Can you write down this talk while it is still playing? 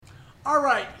All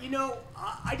right,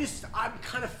 I'm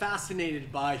kind of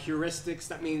fascinated by heuristics.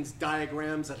 That means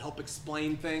diagrams that help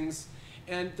explain things.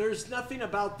 And there's nothing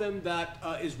about them that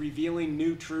is revealing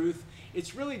new truth.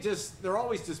 It's really just, they're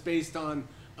always just based on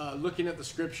looking at the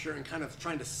scripture and kind of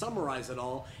trying to summarize it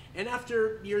all. And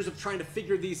after years of trying to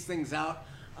figure these things out,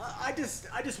 I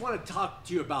just want to talk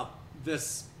to you about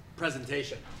this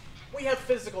presentation. We have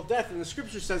physical death, and the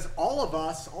scripture says all of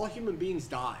us, all human beings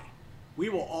die. We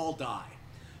will all die.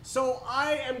 So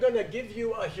I am going to give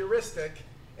you a heuristic,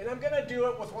 and I'm going to do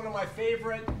it with one of my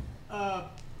favorite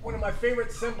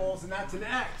symbols, and that's an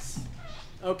X.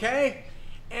 Okay?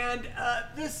 And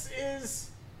this is,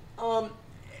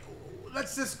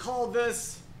 let's just call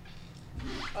this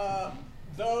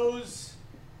those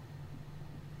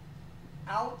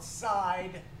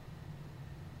outside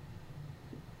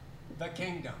the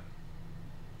kingdom.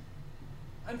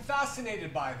 I'm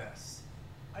fascinated by this.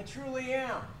 I truly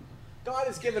am. God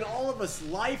has given all of us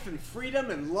life and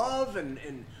freedom and love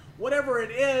and whatever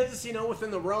it is, within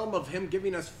the realm of Him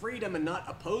giving us freedom and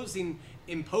not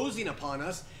imposing upon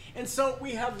us. And so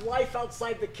we have life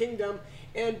outside the kingdom,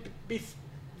 and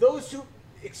those who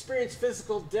experience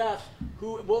physical death,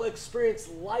 who will experience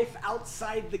life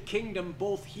outside the kingdom,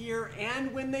 both here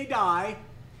and when they die,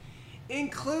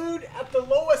 include at the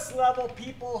lowest level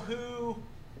people who,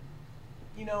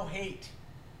 hate,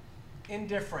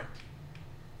 indifferent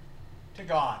to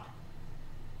God.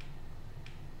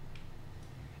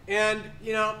 And,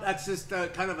 that's just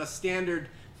kind of a standard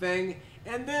thing.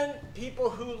 And then people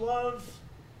who love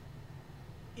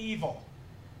evil.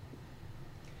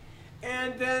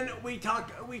 And then we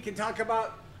can talk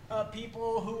about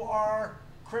people who are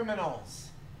criminals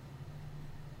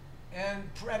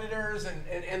and predators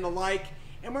and the like.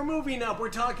 And we're moving up. We're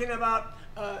talking about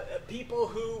people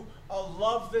who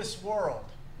love this world.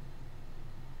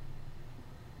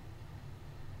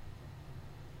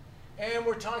 And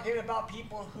we're talking about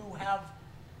people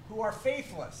who are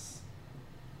faithless.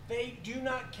 They do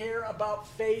not care about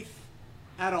faith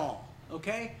at all,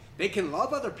 okay? They can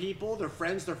love other people, their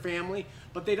friends, their family,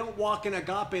 but they don't walk in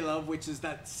agape love, which is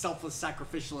that selfless,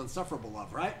 sacrificial, insufferable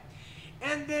love, right?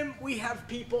 And then we have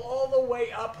people all the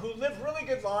way up who live really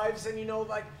good lives, and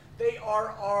they are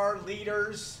our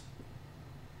leaders.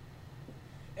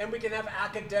 And we can have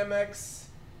academics.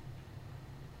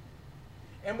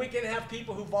 And we can have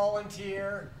people who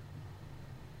volunteer.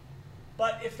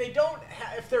 But if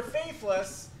if they're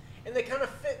faithless and they kind of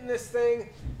fit in this thing,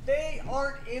 they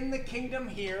aren't in the kingdom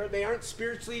here. They aren't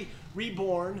spiritually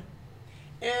reborn.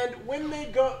 And when they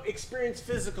go experience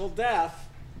physical death,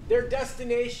 their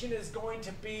destination is going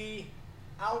to be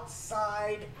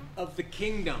outside of the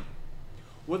kingdom.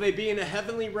 Will they be in a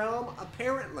heavenly realm?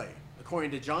 Apparently, according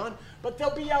to John. But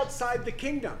they'll be outside the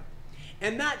kingdom.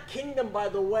 And that kingdom, by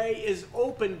the way, is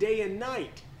open day and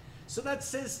night. So that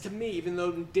says to me, even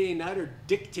though day and night are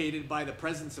dictated by the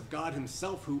presence of God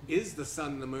Himself, who is the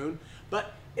sun and the moon,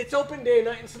 but it's open day and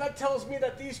night. And so that tells me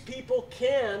that these people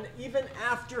can, even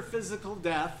after physical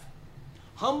death,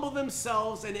 humble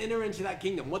themselves and enter into that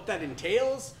kingdom. What that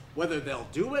entails, whether they'll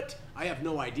do it, I have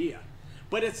no idea.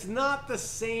 But it's not the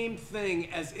same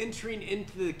thing as entering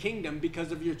into the kingdom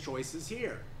because of your choices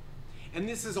here. And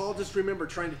this is all just, remember,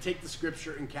 trying to take the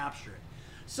scripture and capture it.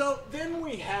 So then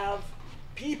we have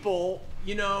people,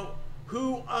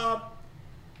 who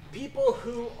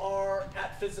are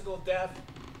at physical death,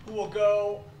 who will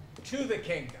go to the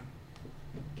kingdom.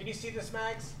 Can you see this,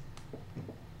 Mags?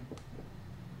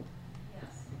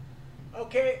 Yes.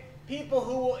 Okay, people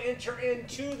who will enter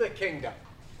into the kingdom.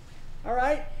 All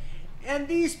right? And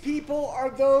these people are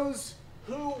those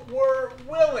who were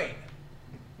willing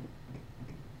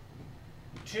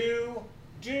to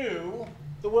do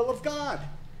the will of God.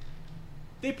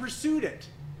 They pursued it.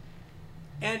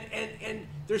 And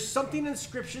there's something in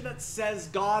Scripture that says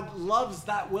God loves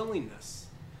that willingness.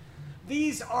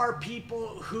 These are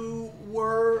people who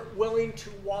were willing to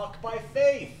walk by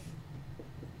faith.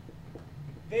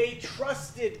 They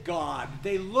trusted God.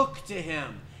 They looked to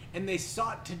Him. And they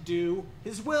sought to do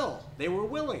His will. They were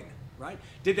willing. Right?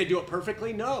 Did they do it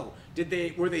perfectly? No.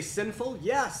 Were they sinful?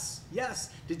 Yes.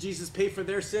 Yes. Did Jesus pay for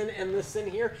their sin and the sin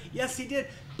here? Yes, He did.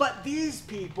 But these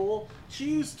people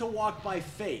choose to walk by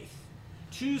faith.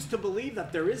 Choose to believe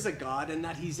that there is a God and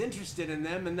that He's interested in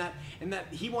them and that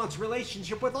He wants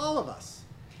relationship with all of us.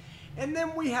 And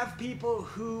then we have people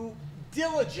who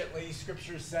diligently,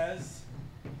 Scripture says,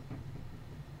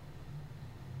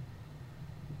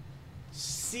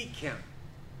 seek Him.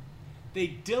 They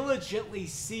diligently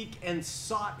seek and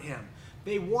sought Him.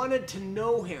 They wanted to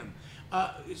know Him.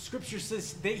 Scripture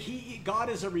says God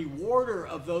is a rewarder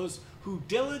of those who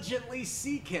diligently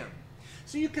seek Him.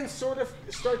 So you can sort of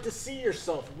start to see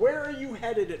yourself. Where are you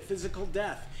headed at physical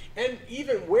death? And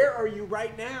even where are you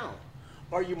right now?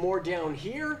 Are you more down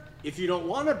here? If you don't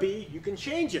want to be, you can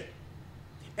change it.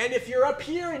 And if you're up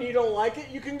here and you don't like it,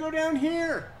 you can go down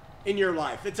here in your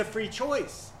life. It's a free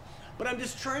choice. But I'm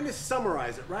just trying to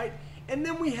summarize it, right? And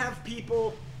then we have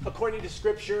people, according to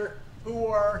Scripture, who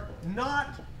are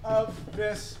not of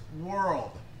this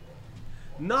world.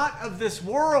 Not of this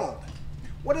world.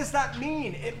 What does that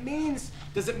mean? It means,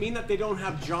 does it mean that they don't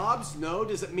have jobs? No.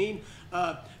 Does it mean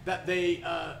that they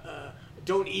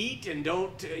don't eat and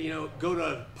don't go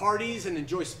to parties and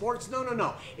enjoy sports? No, no,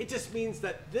 no. It just means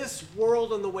that this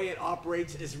world and the way it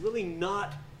operates is really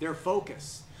not their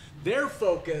focus. Their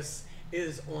focus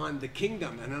is on the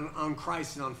kingdom and on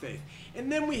Christ and on faith.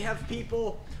 And then we have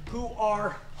people who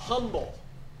are humble.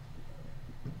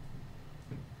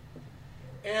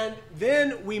 And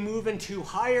then we move into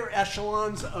higher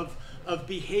echelons of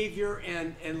behavior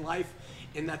and life,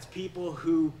 and that's people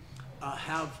who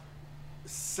have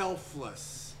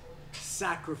selfless,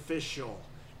 sacrificial,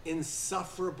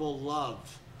 insufferable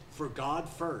love for God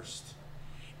first,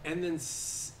 and then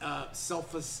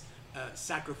selfless,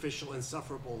 sacrificial,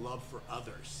 insufferable love for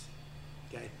others.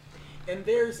 Okay? And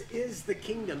theirs is the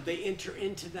kingdom. They enter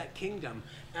into that kingdom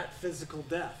at physical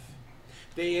death.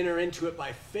 They enter into it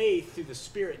by faith through the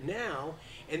Spirit now,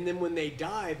 and then when they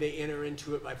die, they enter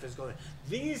into it by physical death.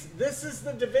 This is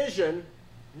the division,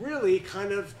 really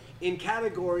kind of in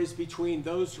categories between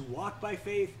those who walk by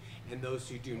faith and those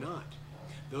who do not.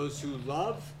 Those who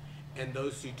love and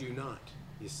those who do not,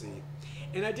 you see.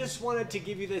 And I just wanted to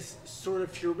give you this sort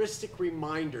of heuristic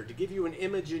reminder, to give you an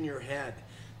image in your head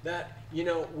that,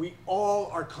 we all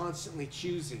are constantly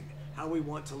choosing how we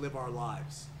want to live our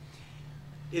lives.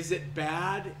 Is it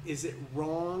bad? Is it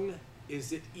wrong?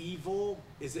 Is it evil?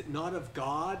 Is it not of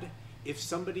God? If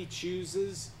somebody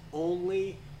chooses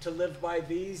only to live by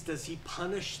these, does he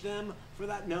punish them for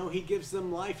that? No, he gives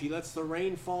them life. He lets the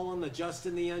rain fall on the just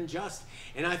and the unjust.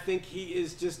 And I think he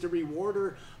is just a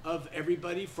rewarder of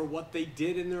everybody for what they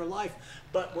did in their life.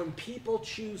 But when people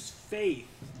choose faith,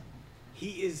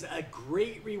 he is a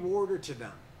great rewarder to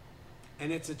them.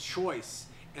 And it's a choice.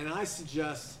 And I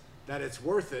suggest that it's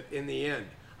worth it in the end.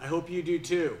 I hope you do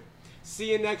too.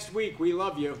 See you next week. We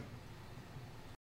love you.